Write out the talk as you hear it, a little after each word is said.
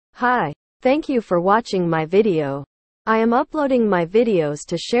Hi. Thank you for watching my video. I am uploading my videos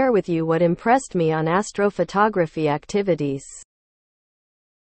to share with you what impressed me on astrophotography activities.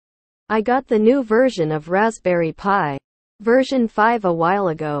 I got the new version of Raspberry Pi, version 5 a while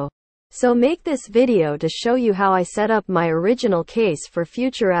ago. So make this video to show you how I set up my original case for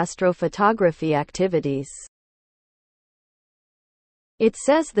future astrophotography activities. It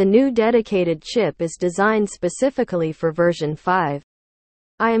says the new dedicated chip is designed specifically for version 5.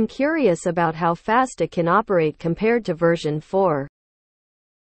 I am curious about how fast it can operate compared to version 4.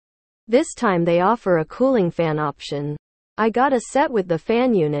 This time they offer a cooling fan option. I got a set with the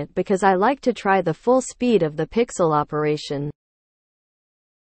fan unit because I like to try the full speed of the pixel operation.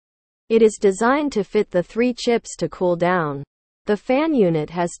 It is designed to fit the 3 chips to cool down. The fan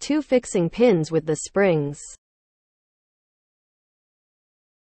unit has 2 fixing pins with the springs.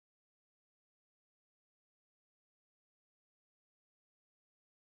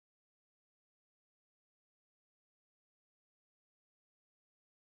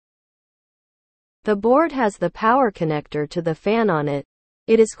 The board has the power connector to the fan on it.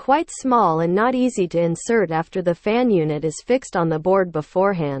 It is quite small and not easy to insert after the fan unit is fixed on the board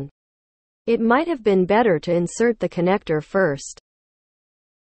beforehand. It might have been better to insert the connector first.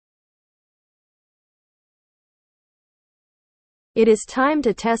 It is time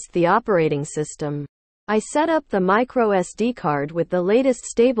to test the operating system. I set up the micro SD card with the latest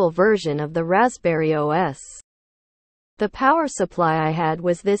stable version of the Raspberry OS. The power supply I had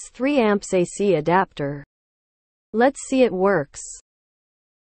was this 3 amps AC adapter. Let's see it works.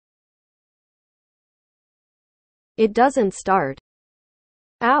 It doesn't start.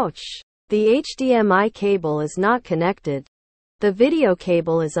 Ouch! The HDMI cable is not connected. The video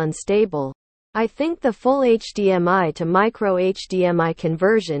cable is unstable. I think the full HDMI to micro HDMI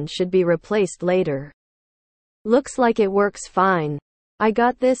conversion should be replaced later. Looks like it works fine. I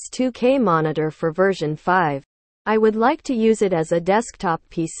got this 2K monitor for version 5. I would like to use it as a desktop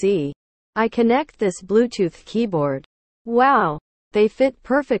PC. I connect this Bluetooth keyboard. Wow! They fit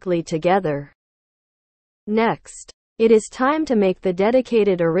perfectly together. Next, it is time to make the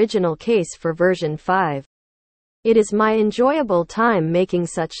dedicated original case for version 5. It is my enjoyable time making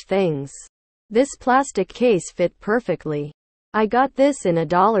such things. This plastic case fit perfectly. I got this in a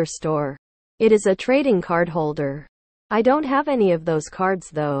dollar store. It is a trading card holder. I don't have any of those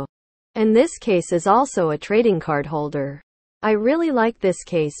cards though. And this case is also a trading card holder. I really like this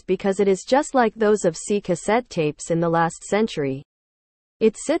case because it is just like those of C cassette tapes in the last century.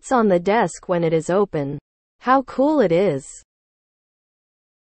 It sits on the desk when it is open. How cool it is.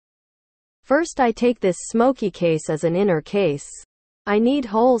 First I take this smoky case as an inner case. I need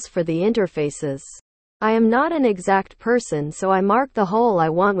holes for the interfaces. I am not an exact person, so I mark the hole I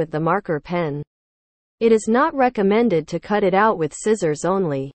want with the marker pen. It is not recommended to cut it out with scissors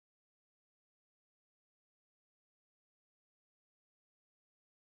only.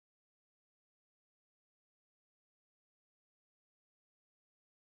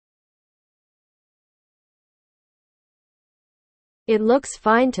 It looks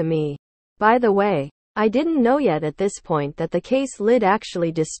fine to me. By the way, I didn't know yet at this point that the case lid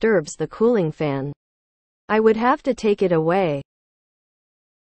actually disturbs the cooling fan. I would have to take it away.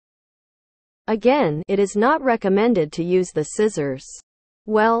 Again, it is not recommended to use the scissors.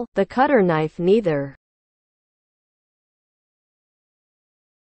 Well, the cutter knife neither.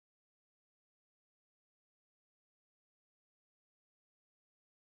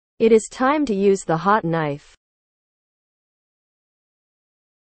 It is time to use the hot knife.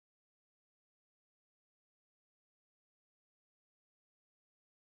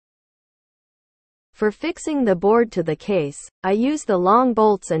 For fixing the board to the case, I use the long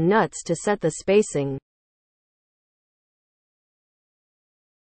bolts and nuts to set the spacing.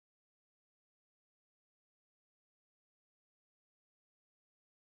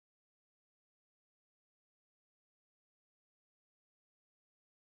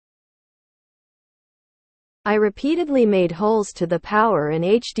 I repeatedly made holes to the power and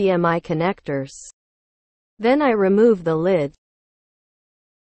HDMI connectors. Then I remove the lid.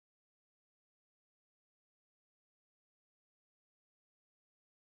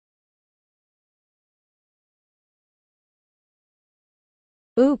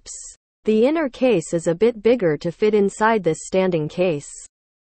 Oops! The inner case is a bit bigger to fit inside this standing case.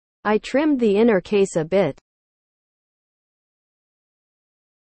 I trimmed the inner case a bit.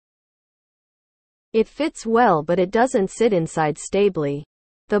 It fits well, but it doesn't sit inside stably.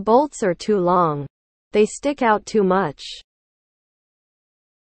 The bolts are too long. They stick out too much.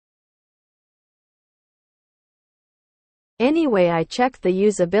 Anyway, I checked the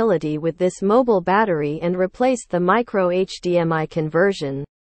usability with this mobile battery and replaced the micro HDMI conversion.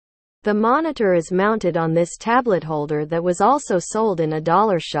 The monitor is mounted on this tablet holder that was also sold in a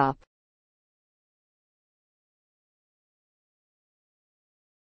dollar shop.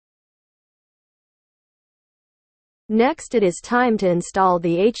 Next it is time to install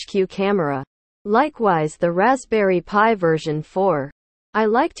the HQ camera. Likewise the Raspberry Pi version 4. I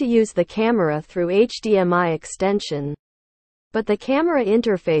like to use the camera through HDMI extension. But the camera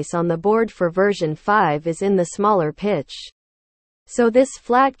interface on the board for version 5 is in the smaller pitch. So this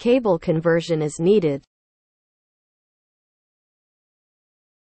flat cable conversion is needed.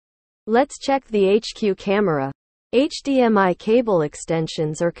 Let's check the HQ camera. HDMI cable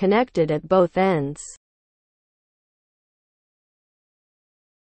extensions are connected at both ends.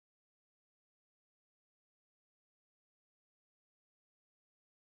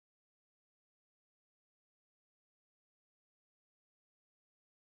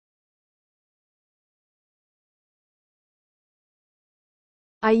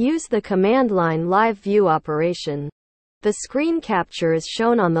 I use the command line live view operation. The screen capture is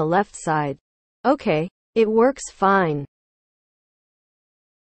shown on the left side. Okay, it works fine.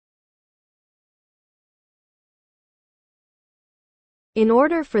 In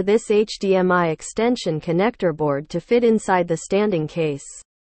order for this HDMI extension connector board to fit inside the standing case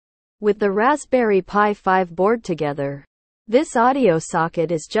with the Raspberry Pi 5 board together, this audio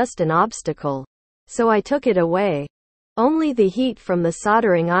socket is just an obstacle. So I took it away. Only the heat from the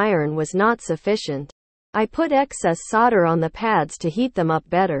soldering iron was not sufficient. I put excess solder on the pads to heat them up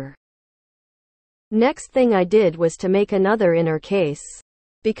better. Next thing I did was to make another inner case.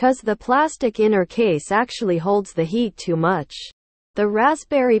 Because the plastic inner case actually holds the heat too much. The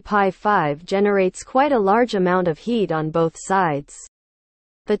Raspberry Pi 5 generates quite a large amount of heat on both sides.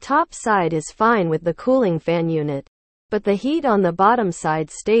 The top side is fine with the cooling fan unit, but the heat on the bottom side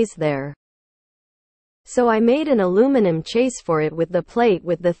stays there. So I made an aluminum chase for it with the plate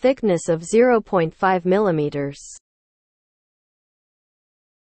with the thickness of 0.5 millimeters.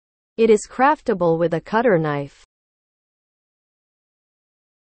 It is craftable with a cutter knife.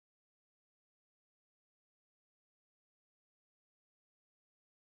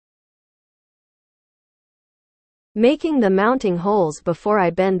 Making the mounting holes before I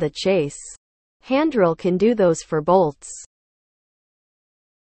bend the chase. Handdrill can do those for bolts.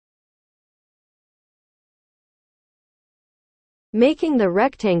 Making the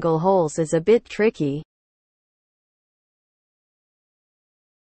rectangle holes is a bit tricky.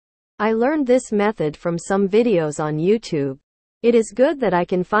 I learned this method from some videos on YouTube. It is good that I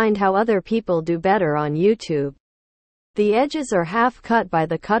can find how other people do better on YouTube. The edges are half cut by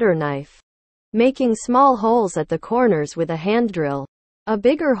the cutter knife. Making small holes at the corners with a hand drill. A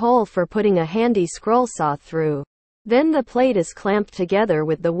bigger hole for putting a handy scroll saw through. Then the plate is clamped together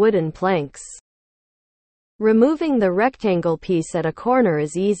with the wooden planks. Removing the rectangle piece at a corner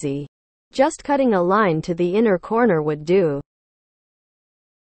is easy. Just cutting a line to the inner corner would do.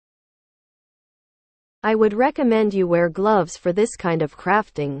 I would recommend you wear gloves for this kind of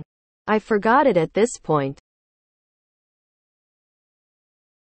crafting. I forgot it at this point.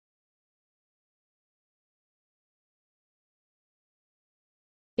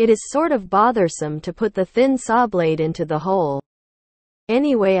 It is sort of bothersome to put the thin saw blade into the hole.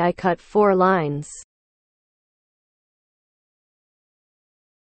 Anyway, I cut 4 lines.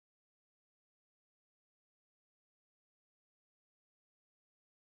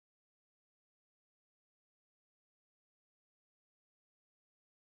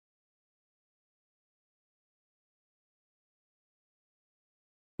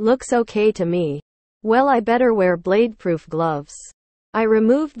 Looks okay to me. Well, I better wear blade-proof gloves. I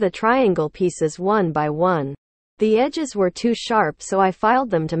removed the triangle pieces one by one. The edges were too sharp, so I filed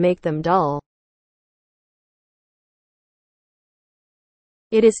them to make them dull.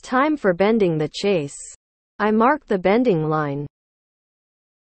 It is time for bending the chase. I mark the bending line.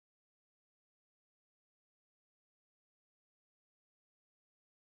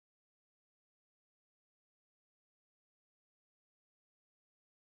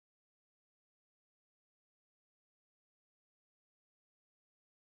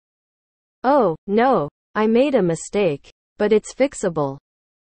 Oh, no, I made a mistake, but it's fixable.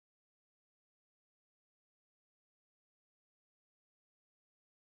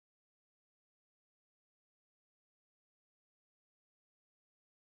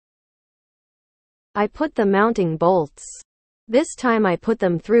 I put the mounting bolts. This time I put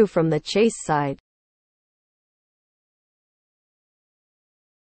them through from the chase side.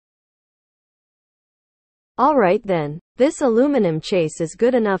 Alright then, this aluminum chase is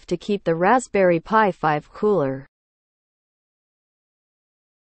good enough to keep the Raspberry Pi 5 cooler.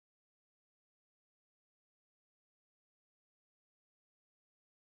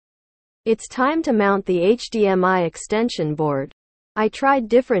 It's time to mount the HDMI extension board. I tried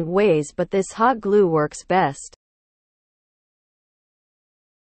different ways, but this hot glue works best.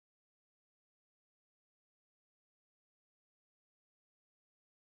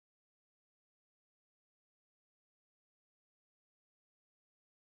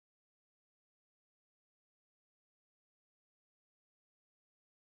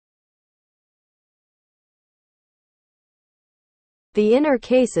 The inner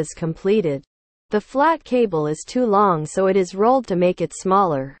case is completed. The flat cable is too long, so it is rolled to make it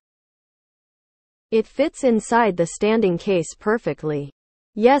smaller. It fits inside the standing case perfectly.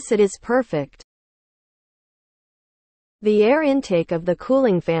 Yes, it is perfect. The air intake of the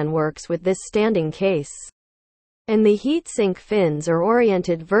cooling fan works with this standing case. And the heatsink fins are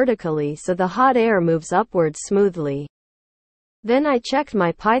oriented vertically so the hot air moves upwards smoothly. Then I checked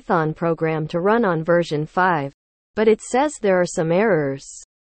my Python program to run on version 5. But it says there are some errors.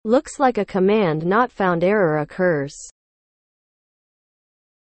 Looks like a command not found error occurs.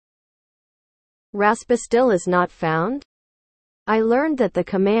 Raspberry still is not found? I learned that the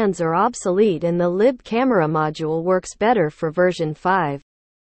commands are obsolete and the lib camera module works better for version 5.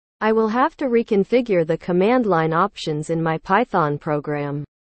 I will have to reconfigure the command line options in my Python program.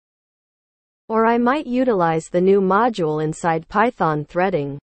 Or I might utilize the new module inside Python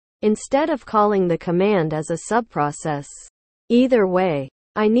threading, instead of calling the command as a subprocess. Either way,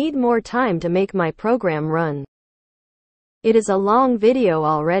 I need more time to make my program run. It is a long video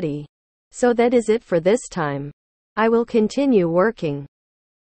already. So that is it for this time. I will continue working.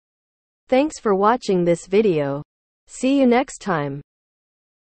 Thanks for watching this video. See you next time.